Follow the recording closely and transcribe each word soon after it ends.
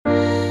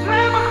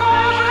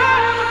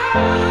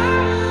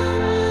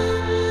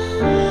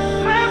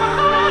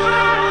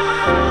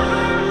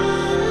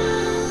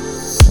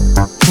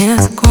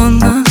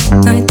Незаконно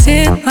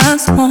найти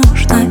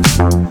возможность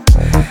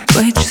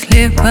быть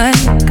счастливой,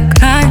 как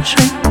раньше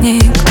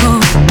никто.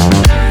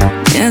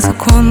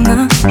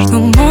 Незаконно, что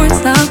мой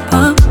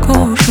запах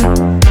кожи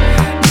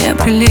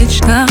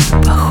неприлично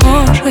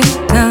похожий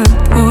на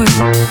твой.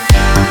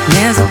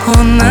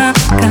 Незаконно,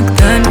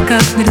 когда мир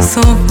как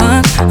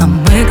нарисован, а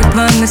мы как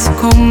два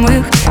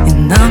насекомых, и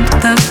нам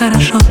тут так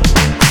хорошо.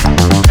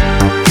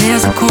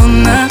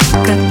 Незаконно,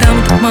 когда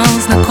мы так мало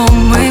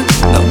знакомы,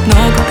 но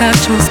много так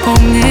чего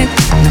вспомнить,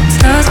 нам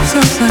сразу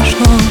все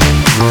сошло.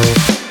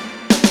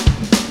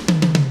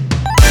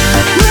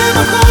 Мы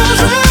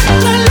похожи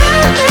на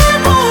летний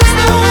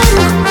воздух,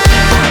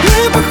 мы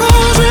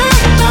похожи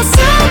на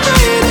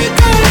самые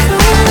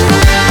кайфы,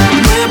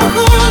 мы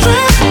похожи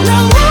на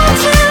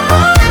лучший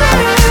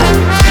момент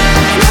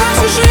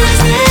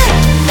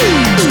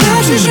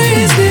нашей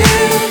жизни.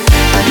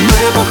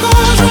 Мы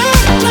похожи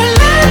на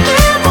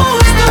летний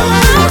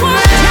воздух,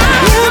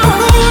 мы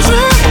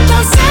похожи на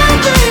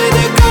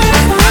самые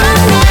кайфы,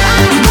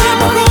 мы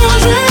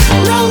похожи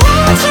на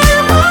лучший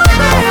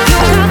момент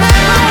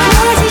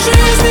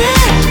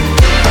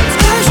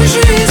нашей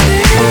жизни.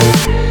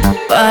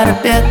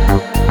 Парапет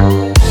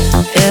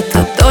 — это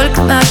только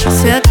наш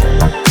свет,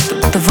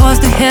 будто в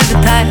воздухе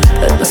летает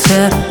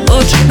атмосфера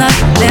лучших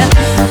наших лет.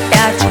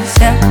 Ярче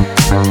всех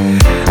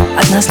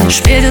от нас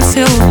лишь виден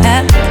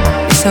силуэт,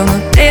 и все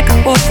внутри как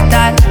будто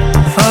тает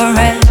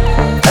forever.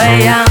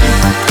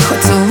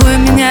 Хоть целуй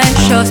меня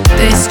еще 100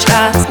 000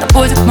 раз, но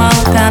будет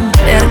мало там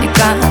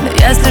наверняка. Но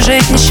если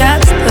жить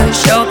несчастно, то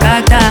еще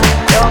когда.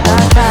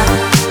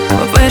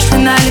 Мы вышли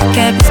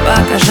налегке без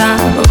багажа,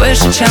 мы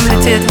выше, чем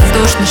летит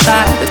воздушный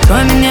шар, ведь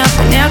кроме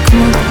неба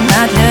некому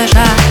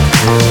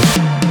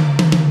принадлежать.